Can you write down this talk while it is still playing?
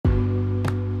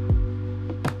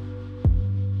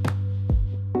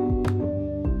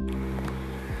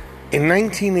In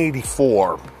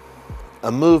 1984,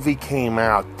 a movie came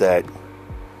out that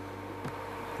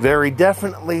very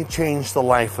definitely changed the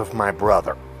life of my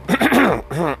brother.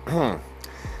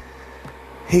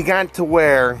 He got to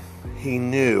where he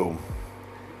knew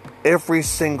every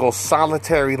single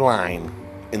solitary line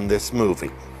in this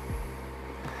movie.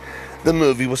 The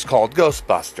movie was called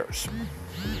Ghostbusters.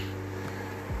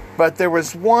 But there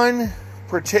was one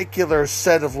particular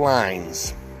set of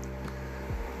lines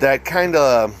that kind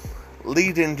of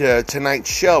lead into tonight's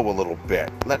show a little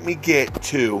bit. Let me get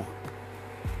to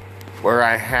where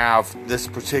I have this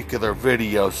particular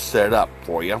video set up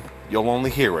for you. You'll only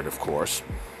hear it, of course.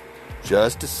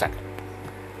 Just a second.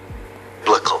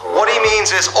 What he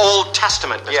means is Old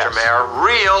Testament, Mr. Mayor.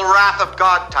 Real wrath of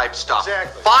God type stuff.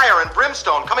 Exactly. Fire and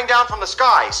brimstone coming down from the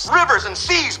skies. Rivers and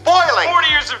seas boiling. 40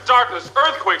 years of darkness,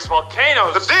 earthquakes,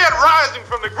 volcanoes. The dead rising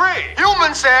from the grave.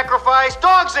 Human sacrifice,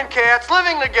 dogs and cats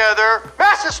living together.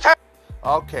 Mass hysteria.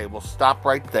 Okay, we'll stop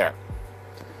right there.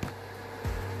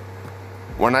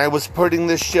 When I was putting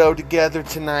this show together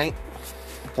tonight,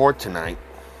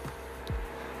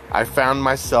 I found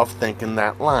myself thinking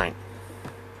that line.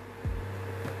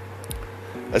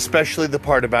 Especially the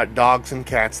part about dogs and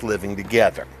cats living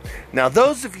together. Now,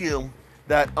 those of you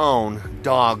that own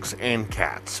dogs and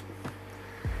cats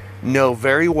know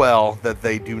very well that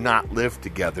they do not live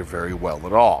together very well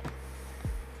at all.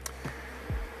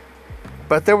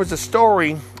 But there was a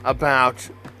story about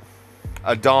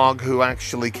a dog who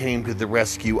actually came to the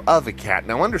rescue of a cat.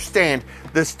 Now, understand,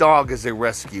 this dog is a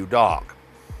rescue dog.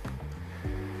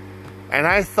 And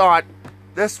I thought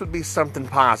this would be something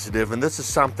positive, and this is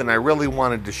something I really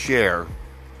wanted to share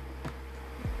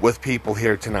with people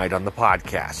here tonight on the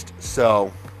podcast.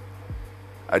 So,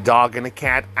 a dog and a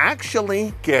cat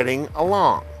actually getting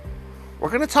along. We're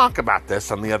going to talk about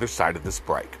this on the other side of this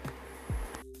break.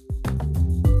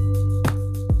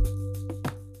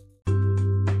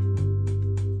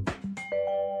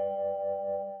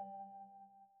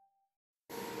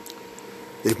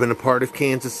 They've been a part of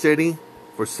Kansas City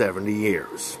for 70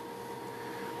 years.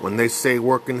 When they say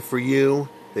working for you,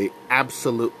 they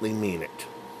absolutely mean it.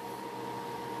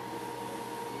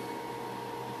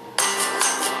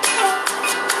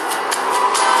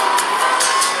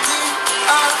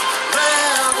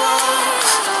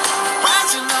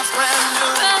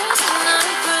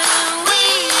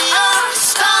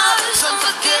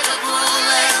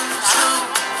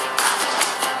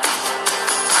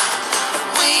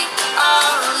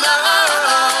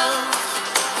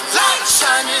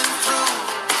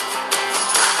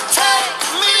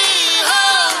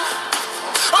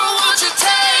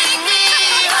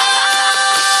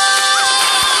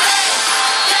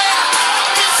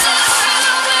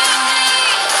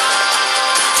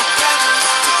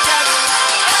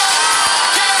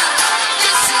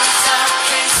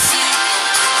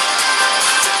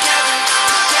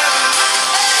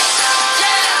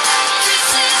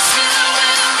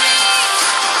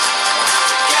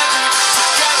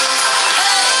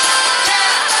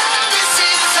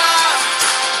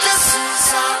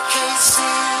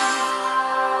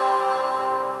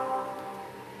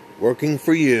 Working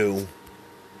for you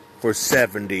for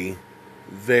 70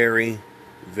 very,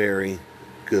 very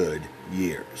good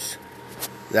years.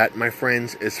 That, my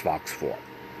friends, is Fox 4.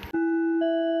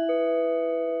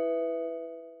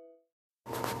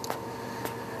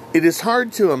 It is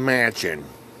hard to imagine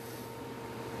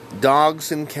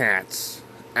dogs and cats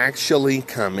actually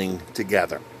coming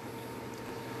together.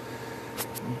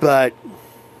 But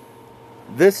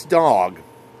this dog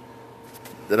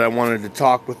that I wanted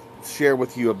to share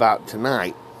with you about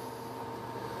tonight,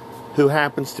 who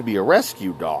happens to be a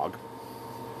rescue dog,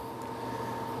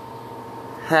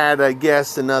 had, I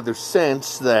guess, another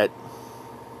sense that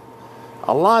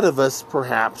a lot of us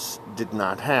perhaps do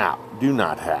not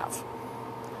have.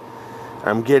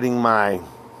 I'm getting my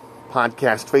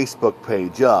podcast Facebook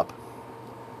page up.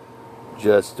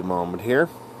 Just a moment here.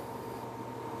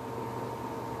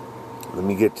 Let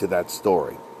me get to that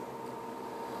story.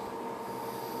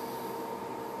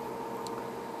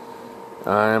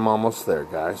 I'm almost there,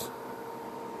 guys.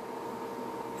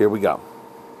 Here we go.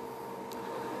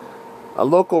 A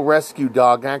local rescue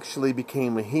dog actually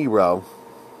became a hero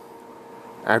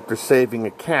after saving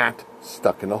a cat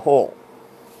stuck in a hole.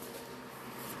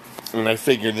 And I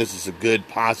figure this is a good,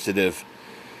 positive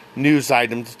news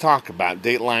item to talk about.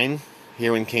 Dateline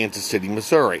here in Kansas City,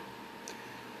 Missouri.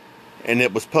 And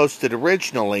it was posted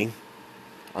originally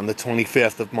on the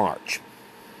 25th of March.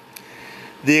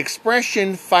 The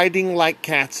expression fighting like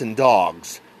cats and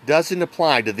dogs doesn't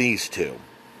apply to these two.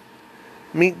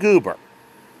 Meet Goober.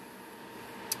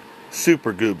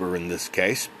 Super Goober in this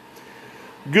case.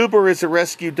 Goober is a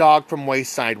rescue dog from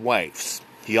Wayside Waifs.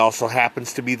 He also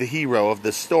happens to be the hero of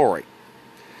this story.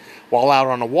 While out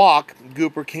on a walk,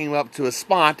 Goober came up to a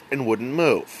spot and wouldn't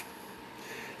move.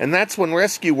 And that's when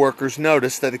rescue workers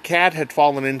noticed that a cat had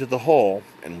fallen into the hole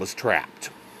and was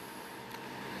trapped.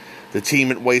 The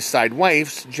team at Wayside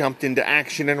Waifs jumped into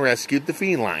action and rescued the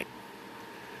feline.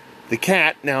 The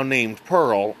cat, now named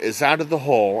Pearl, is out of the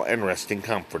hole and resting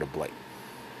comfortably.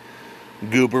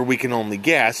 Goober, we can only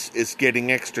guess, is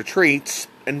getting extra treats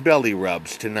and belly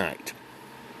rubs tonight.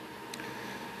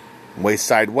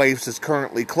 Wayside Waifs is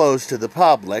currently closed to the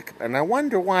public, and I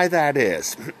wonder why that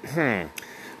is.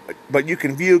 But you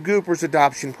can view Goober's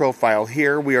adoption profile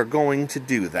here. We are going to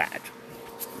do that.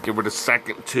 Give it a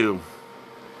second to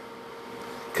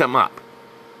come up.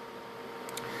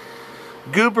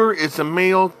 Goober is a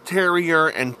male terrier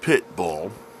and pit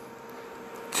bull,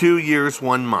 2 years,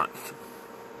 1 month.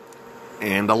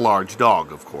 And a large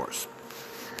dog, of course.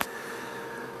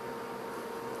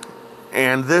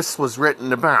 And this was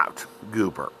written about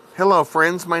Goober. Hello,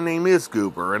 friends. My name is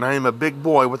Goober, and I am a big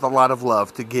boy with a lot of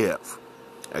love to give.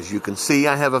 As you can see,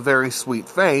 I have a very sweet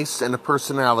face and a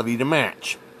personality to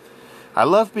match. I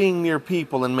love being near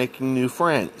people and making new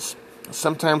friends.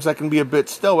 Sometimes I can be a bit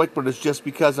stoic, but it's just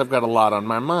because I've got a lot on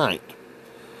my mind.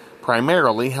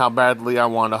 Primarily, how badly I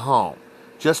want a home.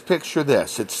 Just picture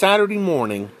this. It's Saturday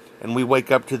morning, and we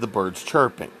wake up to the birds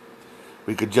chirping.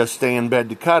 We could just stay in bed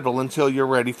to cuddle until you're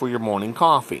ready for your morning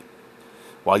coffee.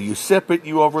 While you sip it,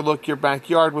 you overlook your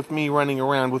backyard with me running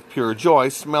around with pure joy,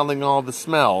 smelling all the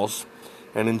smells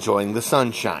and enjoying the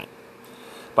sunshine.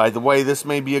 By the way, this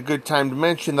may be a good time to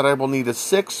mention that I will need a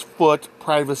 6-foot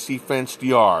privacy-fenced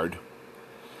yard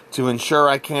to ensure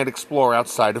I can't explore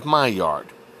outside of my yard.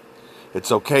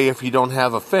 It's okay if you don't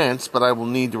have a fence, but I will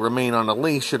need to remain on a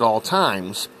leash at all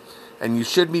times, and you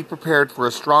should be prepared for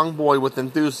a strong boy with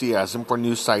enthusiasm for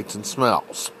new sights and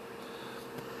smells.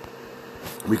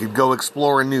 We could go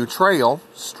explore a new trail,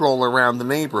 stroll around the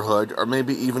neighborhood, or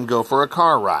maybe even go for a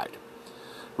car ride.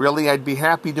 Really, I'd be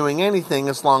happy doing anything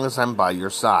as long as I'm by your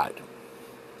side.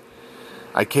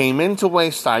 I came into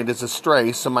Wayside as a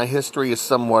stray, so my history is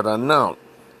somewhat unknown.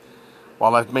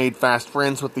 While I've made fast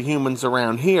friends with the humans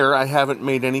around here, I haven't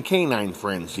made any canine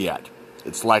friends yet.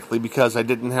 It's likely because I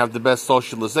didn't have the best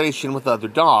socialization with other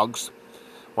dogs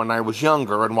when I was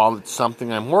younger, and while it's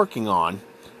something I'm working on,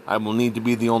 I will need to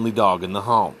be the only dog in the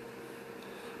home.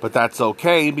 But that's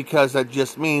okay, because that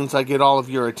just means I get all of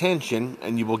your attention,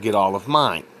 and you will get all of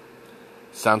mine.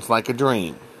 Sounds like a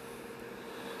dream.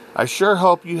 I sure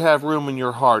hope you have room in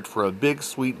your heart for a big,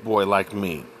 sweet boy like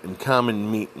me, and come and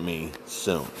meet me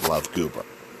soon. Love, Goober.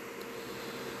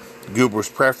 Goober's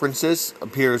preferences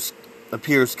appears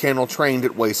kennel trained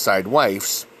at Wayside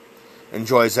Waifs,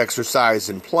 enjoys exercise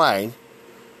and play,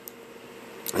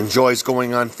 enjoys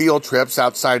going on field trips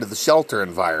outside of the shelter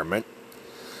environment,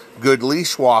 good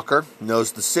leash walker,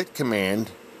 knows the sit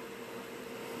command,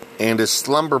 and is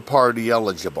slumber party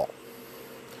eligible.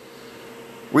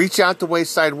 Reach out to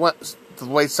the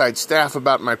Wayside staff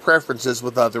about my preferences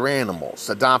with other animals.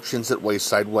 Adoptions at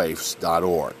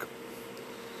waysidewaifs.org.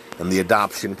 And the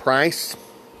adoption price,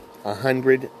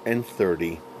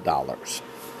 $130.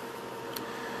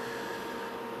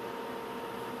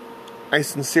 I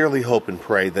sincerely hope and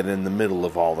pray that in the middle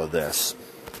of all of this,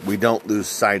 we don't lose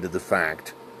sight of the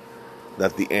fact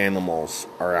that the animals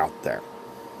are out there.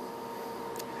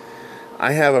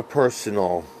 I have a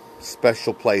personal,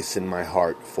 special place in my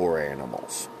heart for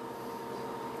animals.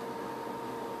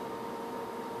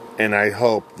 And I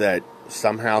hope that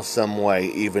somehow, some way,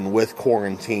 even with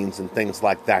quarantines and things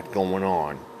like that going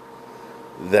on,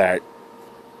 that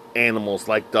animals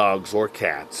like dogs or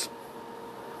cats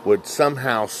would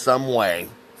somehow, some way,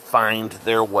 find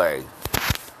their way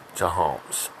to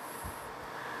homes.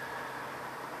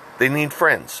 They need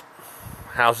friends.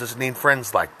 Houses need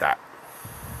friends like that.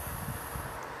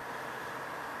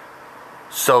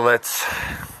 So let's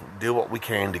do what we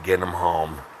can to get them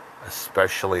home,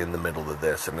 especially in the middle of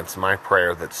this. And it's my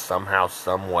prayer that somehow,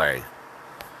 some way,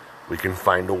 we can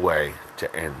find a way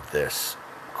to end this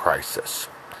crisis.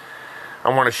 I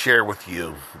want to share with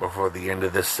you, before the end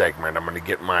of this segment, I'm going to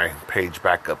get my page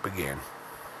back up again,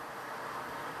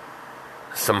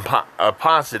 a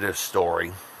positive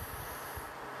story.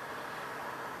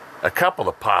 A couple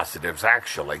of positives,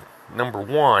 actually. Number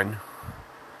one,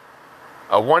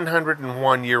 a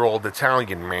 101-year-old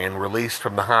Italian man released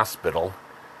from the hospital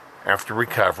after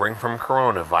recovering from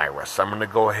coronavirus. I'm going to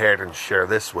go ahead and share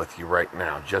this with you right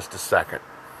now. Just a second.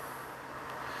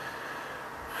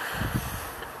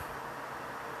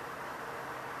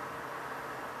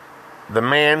 The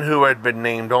man who had been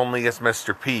named only as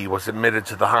Mr. P was admitted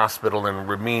to the hospital in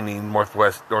Rimini,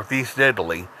 northeast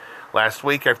Italy, last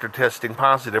week after testing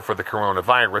positive for the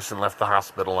coronavirus and left the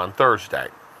hospital on Thursday.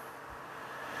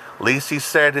 Lisi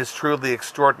said his truly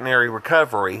extraordinary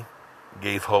recovery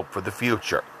gave hope for the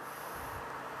future.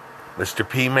 Mr.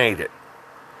 P made it.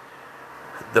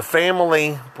 The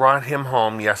family brought him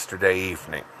home yesterday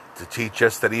evening to teach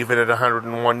us that even at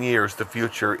 101 years, the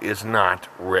future is not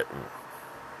written.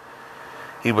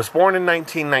 He was born in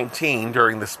 1919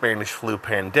 during the Spanish flu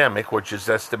pandemic, which is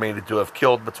estimated to have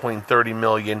killed between 30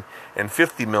 million and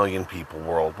 50 million people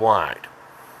worldwide.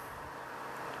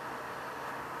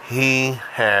 He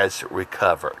has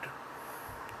recovered.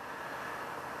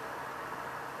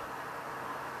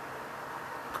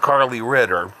 Carly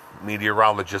Ritter,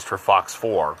 meteorologist for Fox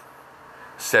 4,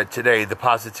 said today, "The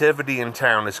positivity in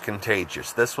town is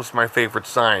contagious. This was my favorite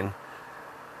sign,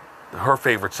 her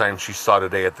favorite sign she saw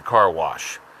today at the car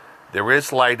wash. There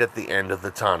is light at the end of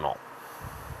the tunnel."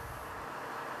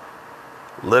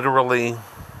 Literally,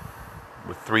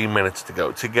 with 3 minutes to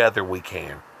go. Together we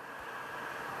can.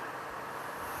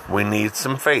 We need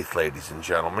some faith, ladies and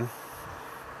gentlemen.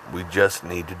 We just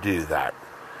need to do that.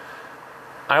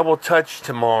 I will touch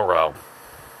tomorrow.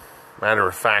 Matter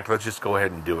of fact, let's just go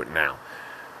ahead and do it now.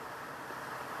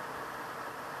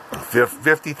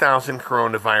 50,000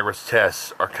 coronavirus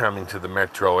tests are coming to the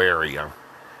metro area,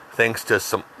 thanks to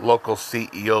some local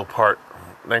CEO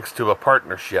thanks to a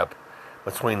partnership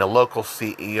between a local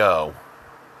CEO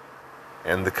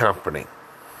and the company.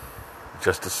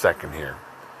 Just a second here.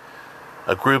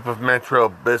 A group of metro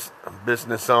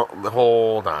business owners.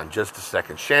 Hold on just a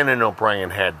second. Shannon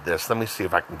O'Brien had this. Let me see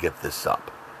if I can get this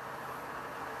up.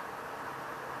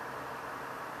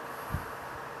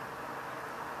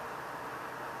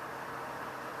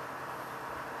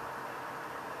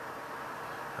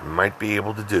 I might be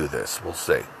able to do this. We'll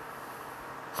see.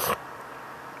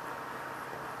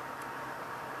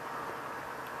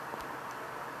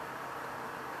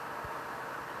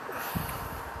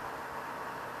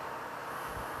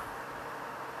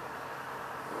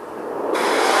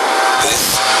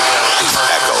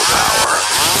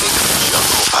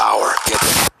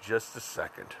 Just a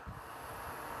second.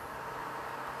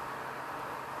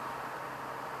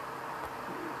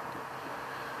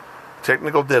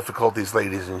 Technical difficulties,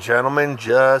 ladies and gentlemen.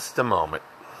 Just a moment.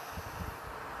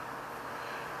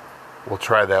 We'll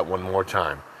try that one more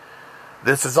time.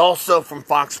 This is also from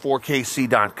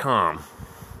Fox4KC.com.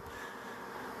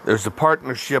 There's a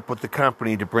partnership with the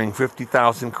company to bring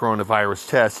 50,000 coronavirus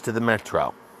tests to the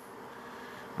metro.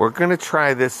 We're going to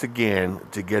try this again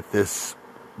to get this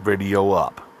video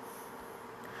up.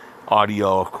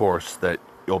 Audio, of course, that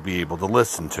you'll be able to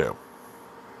listen to.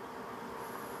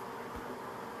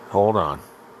 Hold on.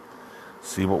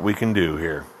 See what we can do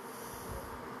here.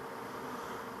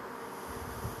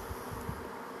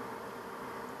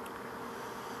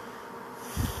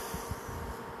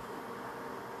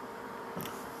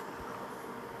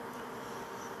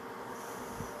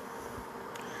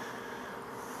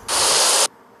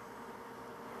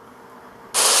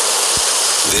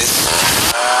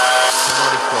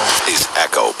 Is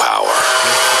Echo Power.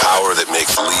 Power that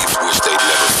makes leaves wish they'd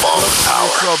never fallen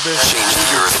power. Change the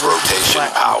earth rotation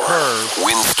power.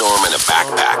 Windstorm and a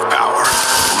backpack power.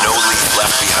 No leaf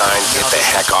left behind. Get the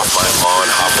heck off my lawn,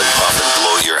 huff and puff and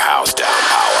blow your house down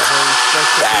power.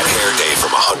 Bad hair day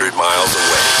from 100 miles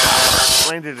away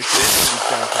power.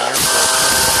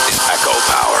 Is Echo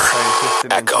Power.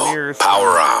 Echo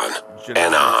Power on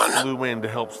and on. Flew in to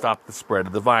help stop the spread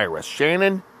of the virus.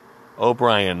 Shannon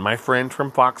O'Brien, my friend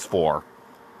from Fox 4,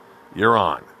 you're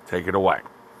on. Take it away.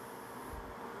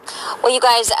 Well, you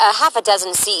guys, half a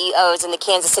dozen CEOs in the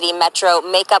Kansas City Metro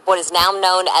make up what is now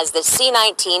known as the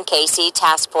C19 KC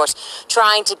Task Force,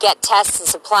 trying to get tests and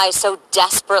supplies so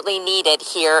desperately needed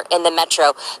here in the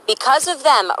Metro. Because of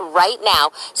them, right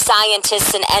now,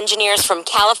 scientists and engineers from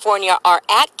California are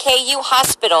at KU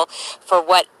Hospital for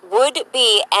what would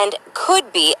be and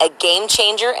could be a game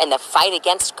changer in the fight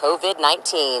against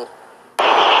COVID-19.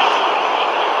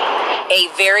 A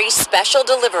very special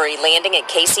delivery landing at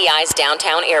KCI's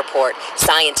downtown airport.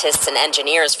 Scientists and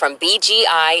engineers from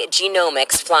BGI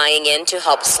Genomics flying in to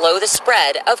help slow the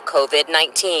spread of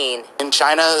COVID-19. In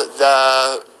China,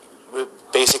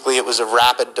 basically it was a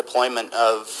rapid deployment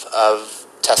of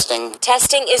testing.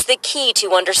 Testing is the key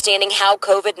to understanding how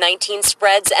COVID-19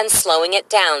 spreads and slowing it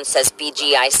down, says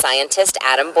BGI scientist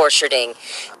Adam Borcherding.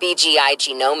 BGI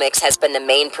Genomics has been the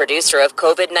main producer of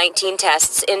COVID-19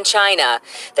 tests in China.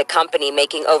 The company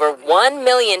making over 1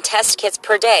 million test kits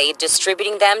per day,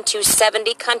 distributing them to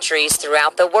 70 countries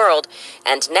throughout the world,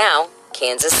 and now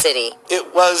Kansas City.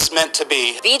 It was meant to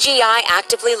be. BGI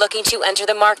actively looking to enter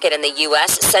the market in the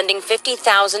U.S., sending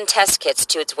 50,000 test kits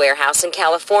to its warehouse in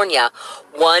California.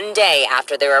 One day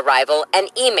after their arrival, an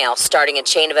email starting a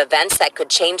chain of events that could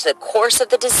change the course of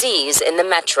the disease in the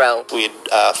metro. We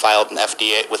had filed an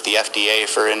FDA with the FDA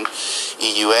for an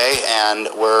EUA, and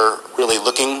we're really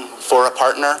looking for a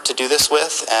partner to do this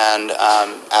with. And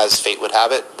as fate would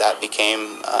have it, that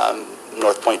became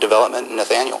North Point Development and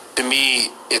Nathaniel. To me,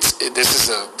 this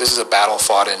is a battle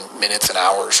fought in minutes and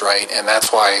hours, right? And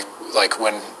that's why, like,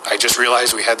 when I just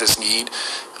realized we had this need,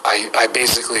 I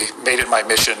basically made it my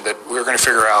mission that we were going to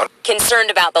figure out. Concerned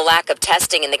about the lack of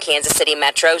testing in the Kansas City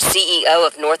Metro, CEO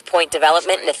of North Point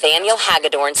Development, Nathaniel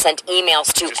Hagedorn, sent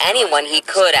emails to anyone he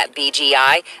could at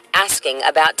BGI asking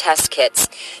about test kits.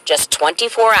 Just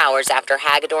 24 hours after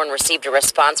Hagedorn received a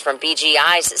response from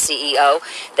BGI's CEO,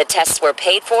 the tests were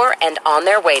paid for and on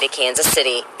their way to Kansas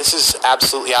City. This is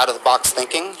absolutely out-of-the-box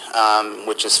thinking,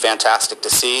 which is fantastic to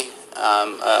see.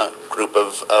 A group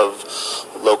of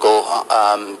local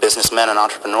businessmen and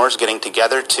entrepreneurs getting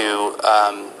together to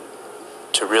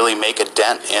really make a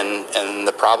dent in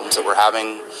the problems that we're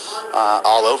having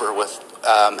all over with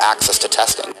access to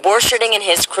testing. Borcherding and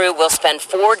his crew will spend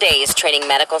 4 days training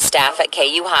medical staff at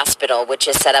KU Hospital, which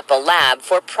has set up a lab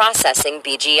for processing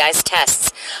BGI's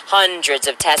tests. Hundreds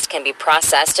of tests can be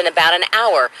processed in about an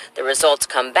hour. The results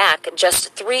come back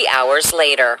just 3 hours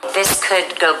later. This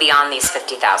could go beyond these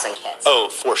 50,000 kits. Oh,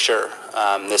 for sure.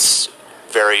 This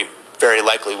very, very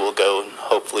likely will go,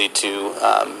 hopefully, to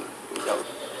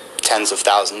tens of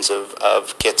thousands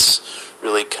of kits.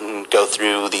 Really can go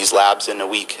through these labs in a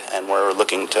week, and we're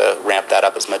looking to ramp that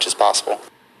up as much as possible.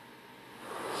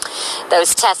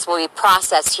 Those tests will be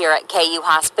processed here at KU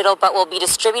Hospital, but will be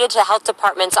distributed to health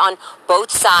departments on both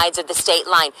sides of the state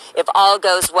line. If all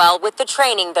goes well with the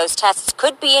training, those tests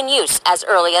could be in use as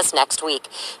early as next week.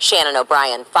 Shannon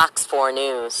O'Brien, Fox 4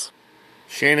 News.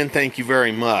 Shannon, thank you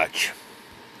very much.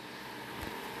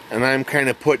 And I'm kind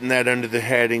of putting that under the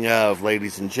heading of,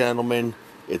 ladies and gentlemen,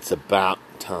 it's about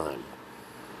time.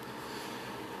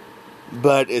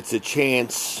 But it's a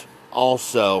chance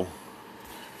also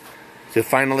to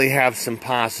finally have some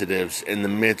positives in the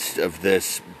midst of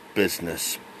this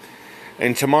business.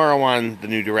 And tomorrow on the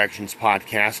New Directions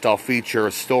podcast, I'll feature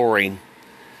a story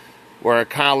where a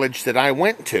college that I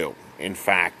went to, in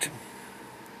fact,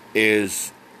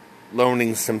 is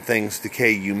loaning some things to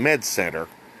KU Med Center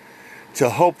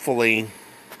to hopefully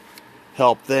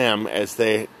help them as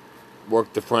they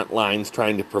work the front lines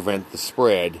trying to prevent the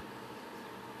spread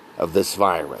of this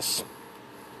virus.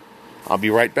 I'll be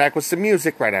right back with some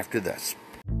music right after this.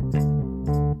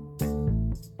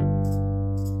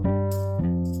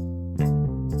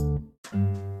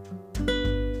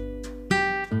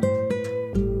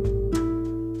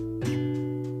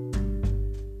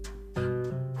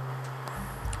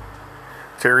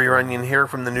 Terry Runyon here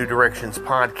from the New Directions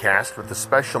podcast with a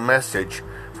special message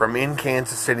from In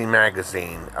Kansas City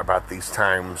Magazine about these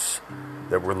times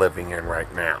that we're living in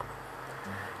right now.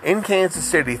 In Kansas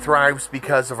City thrives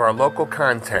because of our local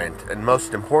content and,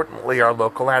 most importantly, our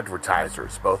local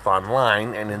advertisers, both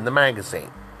online and in the magazine.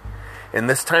 In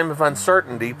this time of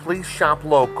uncertainty, please shop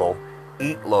local,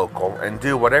 eat local, and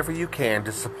do whatever you can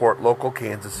to support local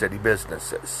Kansas City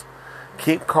businesses.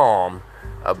 Keep calm,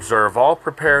 observe all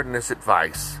preparedness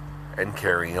advice, and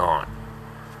carry on.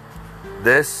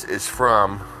 This is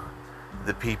from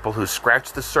the people who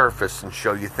scratch the surface and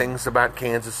show you things about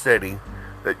Kansas City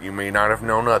that you may not have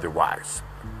known otherwise.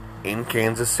 In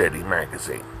Kansas City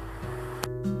Magazine.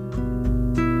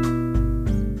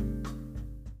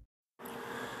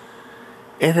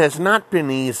 It has not been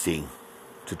easy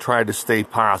to try to stay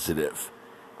positive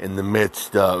in the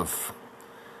midst of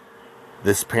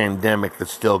this pandemic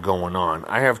that's still going on.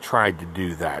 I have tried to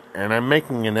do that, and I'm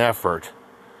making an effort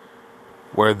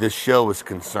where this show is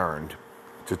concerned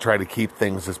to try to keep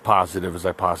things as positive as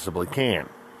I possibly can.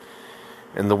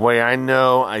 And the way I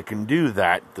know I can do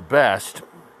that the best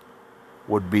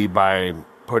would be by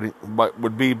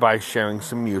sharing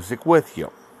some music with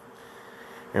you.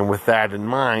 And with that in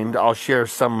mind, I'll share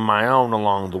some of my own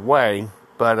along the way.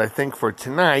 But I think for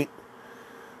tonight,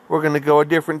 we're going to go a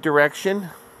different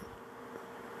direction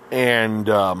and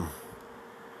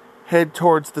head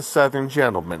towards the Southern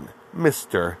Gentleman,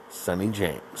 Mr. Sonny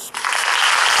James.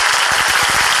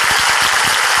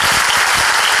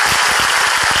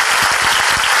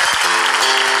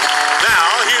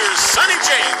 Sonny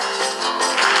James.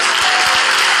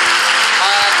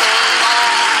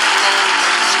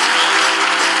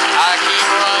 I keep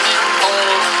running for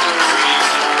the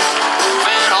reason.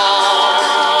 Moving on.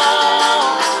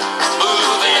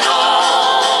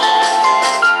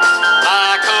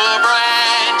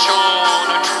 branch on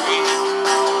a tree.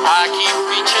 I keep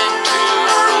reaching to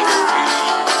be free.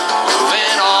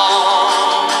 Moving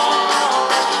on,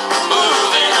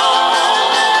 moving on.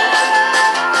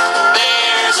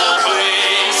 There's a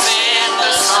place in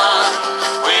the sun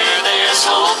where there's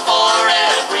hope for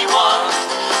everyone.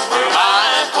 Where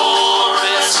my poor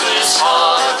restless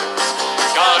heart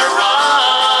gotta run.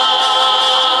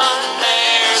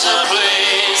 There's a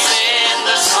place in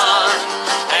the sun,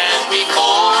 and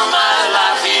before my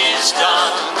life is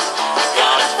done,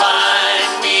 gotta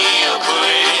find me a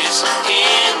place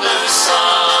in the sun.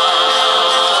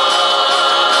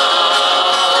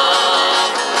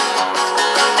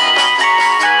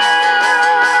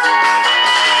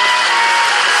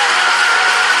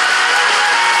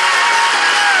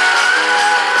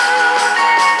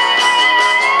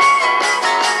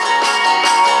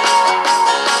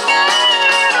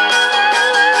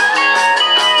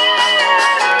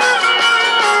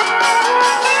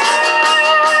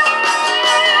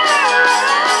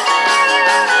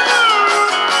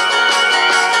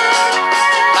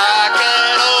 Like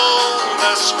an old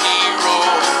dusty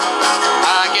road,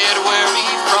 I get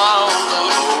weary from the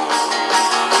load.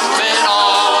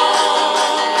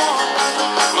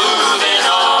 Moving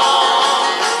on,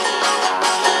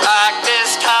 like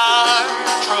this tired,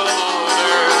 troubled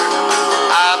earth.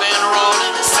 I've been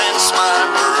rolling since my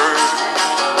birth.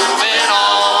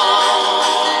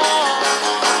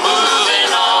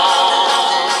 Moving on.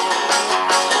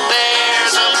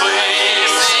 There's a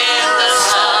place in the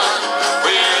sun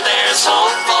where there's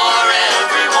hope for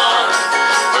everyone.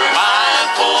 Where my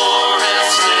poor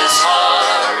restless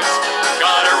heart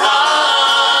gotta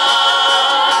run.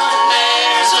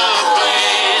 There's a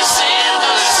place in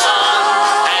the sun,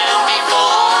 and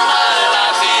before my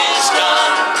life is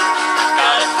done,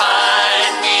 gotta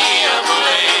find me a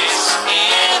place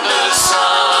in the sun.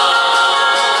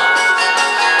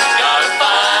 Gotta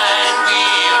find me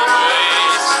a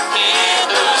place in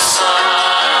the sun.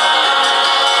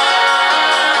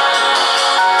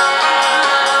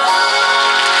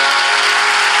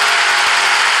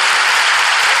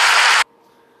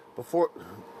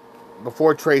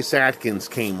 Before Trace Atkins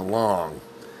came along,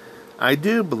 I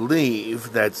do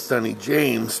believe that Sonny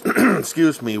James,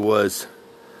 excuse me, was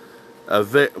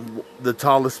the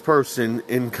tallest person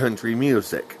in country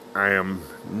music. I am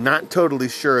not totally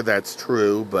sure that's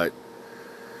true, but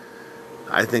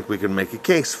I think we can make a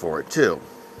case for it too.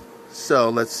 So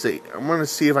let's see. I'm going to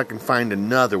see if I can find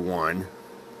another one.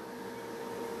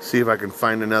 See if I can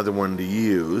find another one to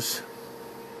use.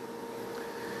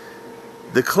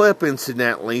 The clip,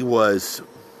 incidentally, was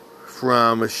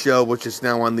from a show which is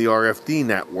now on the RFD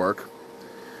network,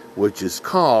 which was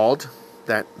called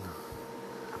That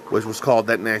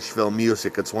Nashville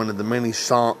Music. It's one of the many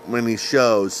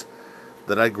shows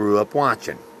that I grew up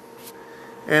watching.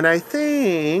 And I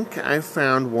think I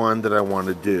found one that I want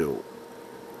to do.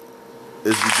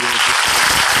 Is we doing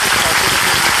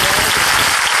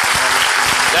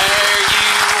There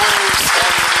you were,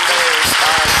 standing there,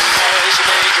 smiling as you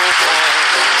made your plan.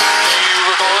 You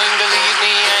were going to leave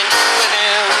me and go with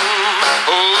him.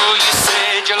 Oh, you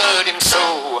said you loved him so,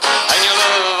 and your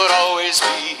love would always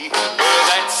be. Well,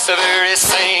 that's the very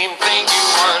same thing you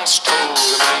once told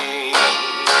me.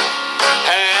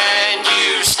 And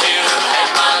you still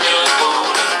have my little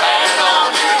golden band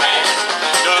on your hand.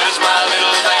 Does my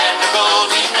little band of gold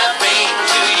mean nothing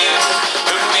to you?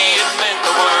 To me it meant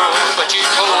the world, but you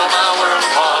tore my world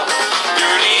apart.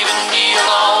 You're leaving me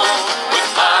alone with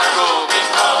my broken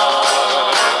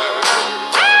heart.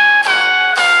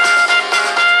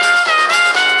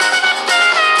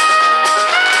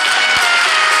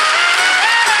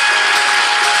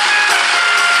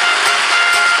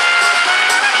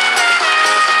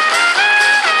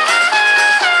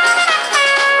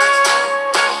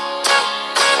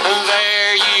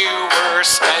 There you were,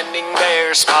 standing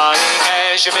there, smiling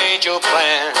as you made your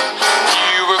plan.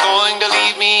 You were going to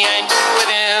leave me and go with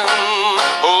him.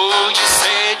 Oh, you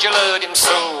said you loved him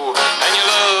so, and your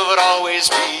love would always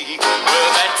be.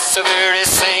 Well, that's the very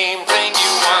same thing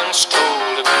you once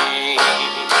told me.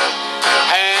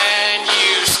 And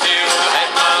you still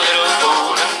have my little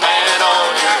golden band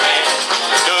on your hand.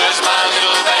 Does my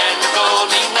little band of gold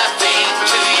mean nothing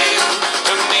to you?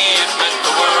 To me it meant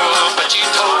the world, but you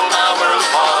tore my world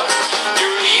apart.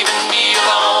 You're leaving me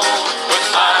alone with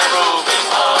my broken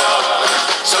heart.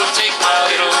 So take my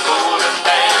little golden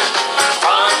band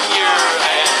from your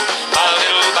hand. My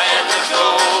little band of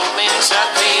gold means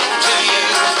nothing to you.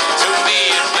 To me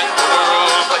it meant the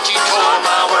world, but you tore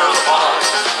my world apart.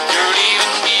 You're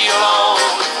leaving me alone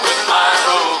with my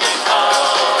broken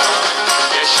heart.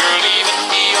 Yes, you're leaving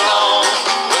me alone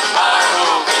with my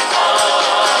broken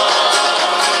heart.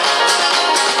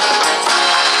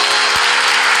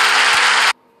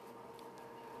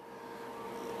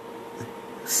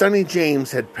 Sonny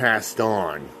James had passed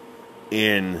on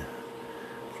in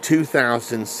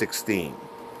 2016.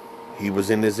 He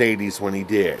was in his 80s when he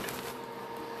did.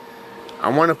 I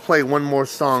want to play one more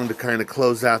song to kind of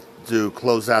close out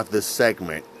this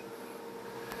segment.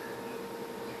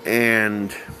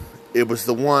 And it was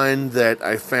the one that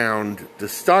I found to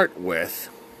start with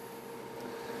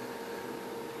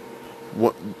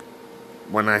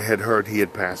when I had heard he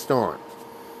had passed on.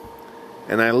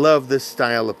 And I love this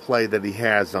style of play that he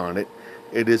has on it.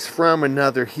 It is from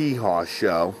another Hee Haw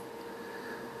show.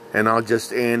 And I'll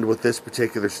just end with this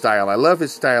particular style. I love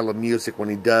his style of music when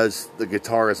he does the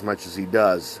guitar as much as he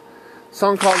does. A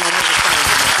song called You'll Never Find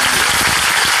Another You.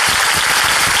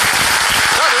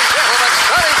 Southern Gentleman,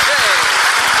 Sonny James.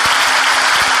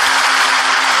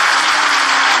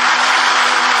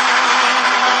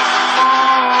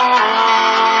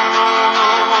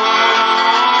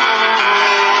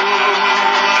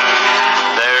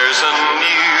 There's a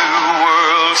new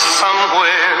world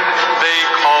somewhere they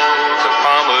call the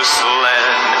Promised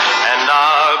Land, and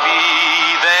I'll be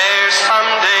there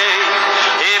someday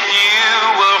if you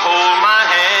will hold my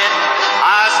hand.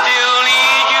 I still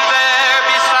need you there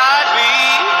beside me,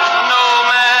 no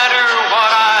matter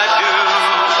what I do,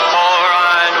 for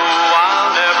I know I'll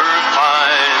never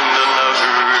find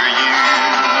another you.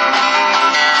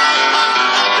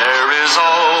 There is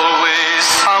always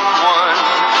someone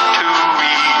to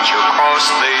reach across,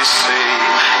 they say,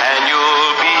 and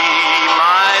you'll be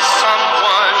my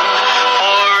someone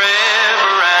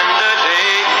forever and a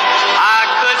day. I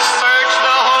could search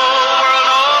the whole world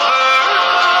over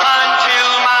until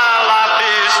my life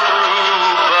is through,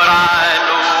 but I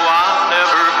know I'll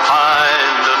never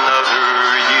find another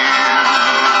you.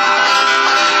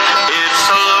 It's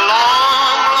a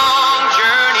long, long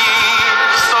journey,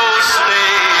 so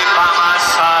stay by my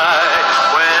side.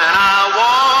 When I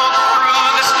walk through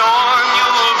the storm,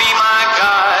 you'll be my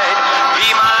guide, be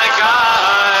my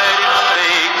guide. If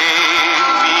they gave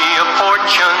me a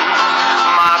fortune,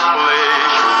 my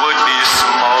pleasure would be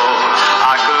small.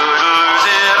 I could lose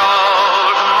it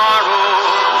all tomorrow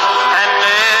and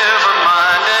never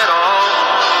mind at all.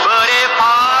 But if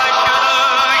I should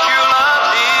lose your love,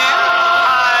 dear,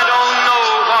 I don't know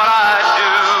what I'd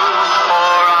do,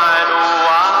 for I know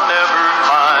I'll never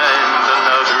find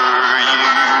another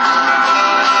you.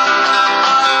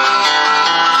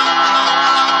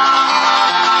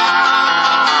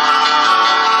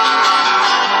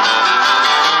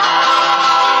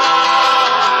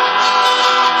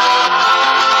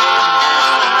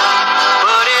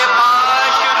 But if I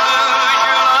should lose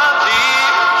your love,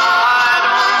 dear, I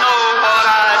don't know what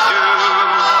I'd do,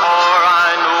 for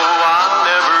I know I'll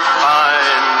never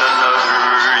find another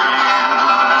you.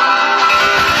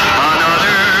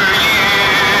 Another you.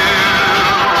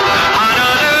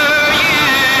 Another you.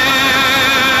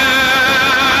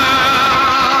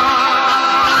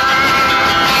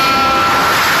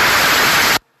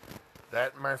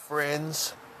 That, my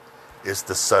friends, is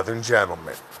the Southern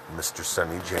Gentleman, Mr.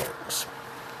 Sonny James.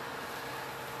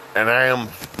 And I am,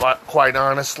 quite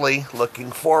honestly,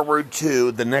 looking forward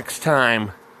to the next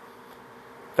time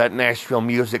that Nashville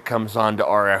music comes on to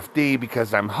RFD,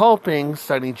 because I'm hoping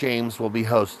Sonny James will be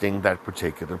hosting that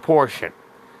particular portion.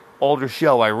 Older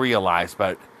show, I realize,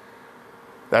 but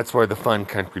that's where the fun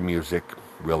country music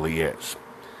really is.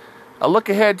 A look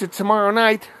ahead to tomorrow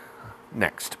night,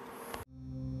 next.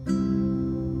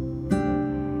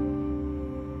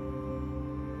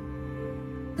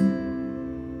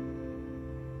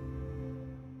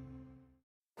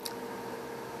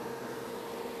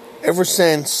 Ever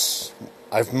since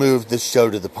I've moved this show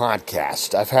to the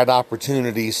podcast, I've had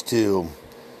opportunities to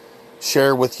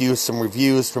share with you some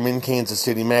reviews from In Kansas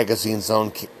City Magazine's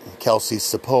own Kelsey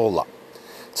Cipolla.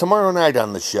 Tomorrow night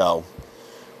on the show,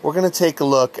 we're going to take a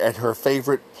look at her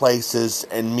favorite places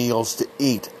and meals to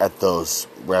eat at those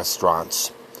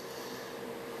restaurants.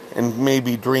 And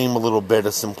maybe dream a little bit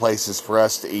of some places for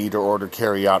us to eat or order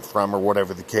carry out from, or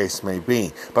whatever the case may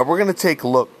be. But we're going to take a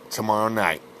look tomorrow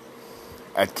night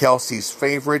at Kelsey's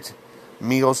favorite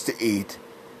meals to eat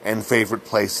and favorite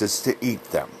places to eat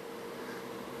them.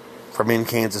 From In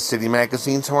Kansas City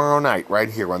Magazine tomorrow night, right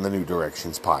here on the New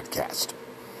Directions podcast.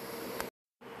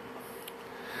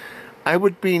 I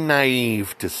would be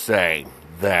naive to say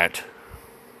that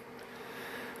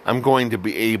I'm going to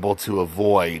be able to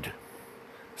avoid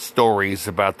stories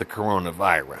about the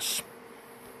coronavirus.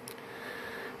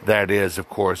 That is, of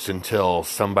course, until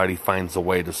somebody finds a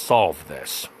way to solve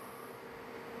this.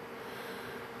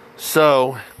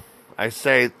 So, I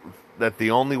say that the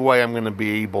only way I'm going to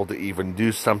be able to even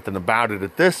do something about it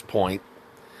at this point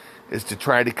is to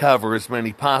try to cover as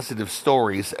many positive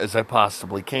stories as I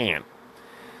possibly can.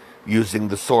 using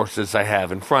the sources I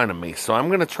have in front of me. So I'm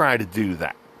going to try to do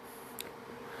that.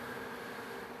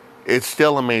 It's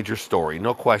still a major story,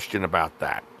 no question about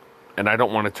that. And I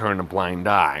don't want to turn a blind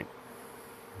eye.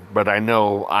 But I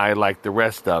know I, like the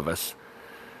rest of us,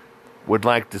 would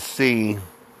like to see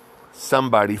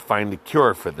somebody find a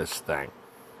cure for this thing.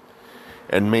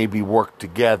 And maybe work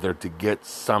together to get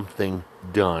something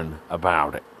done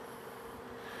about it.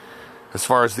 As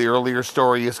far as the earlier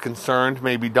story is concerned,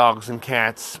 maybe dogs and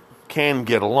cats can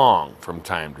get along from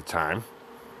time to time.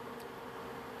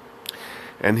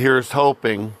 And here's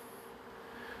hoping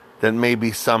that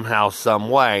maybe somehow, some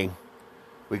way,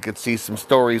 we could see some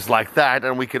stories like that,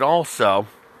 and we could also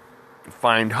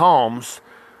find homes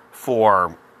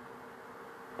for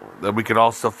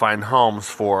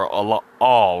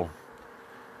all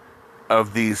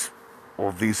of these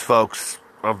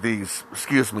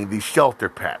shelter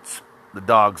pets, the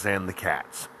dogs and the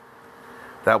cats.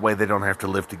 That way they don't have to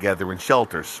live together in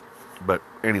shelters. But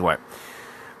anyway,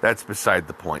 that's beside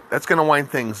the point. That's going to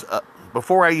wind things up.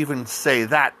 Before I even say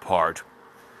that part,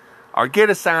 our Get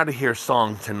Us Out of Here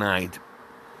song tonight,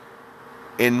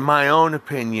 in my own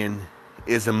opinion,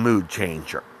 is a mood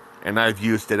changer. And I've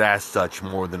used it as such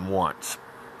more than once.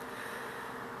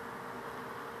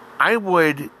 I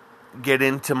would get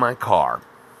into my car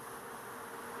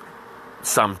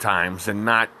sometimes and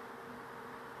not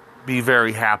be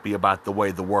very happy about the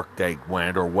way the workday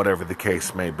went, or whatever the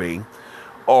case may be.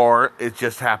 Or it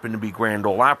just happened to be Grand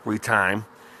Ole Opry time,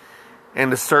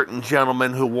 and a certain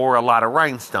gentleman who wore a lot of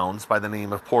rhinestones by the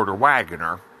name of Porter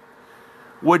Wagoner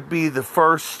would be the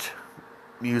first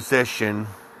musician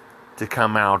to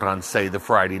come out on, say, the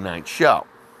Friday night show.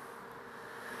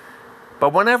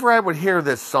 But whenever I would hear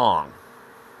this song,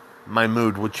 my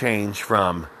mood would change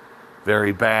from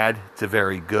very bad to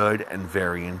very good and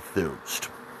very enthused.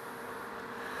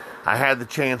 I had the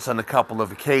chance on a couple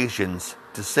of occasions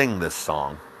to sing this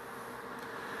song.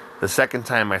 The second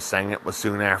time I sang it was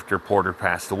soon after Porter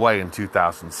passed away in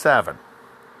 2007.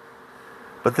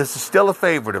 But this is still a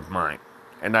favorite of mine,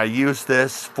 and I use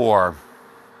this for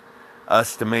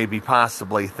us to maybe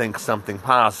possibly think something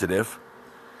positive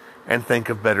and think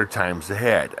of better times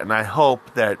ahead. And I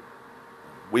hope that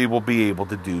we will be able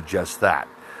to do just that.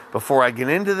 Before I get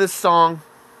into this song,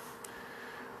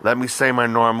 let me say my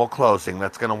normal closing.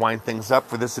 That's going to wind things up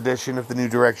for this edition of the New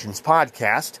Directions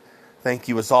podcast. Thank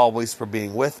you as always for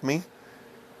being with me.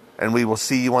 And we will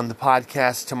see you on the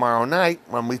podcast tomorrow night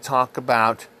when we talk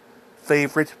about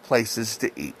favorite places to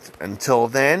eat. Until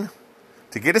then,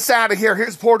 to get us out of here,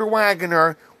 here's Porter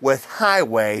Wagoner with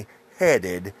Highway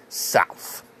Headed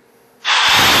South.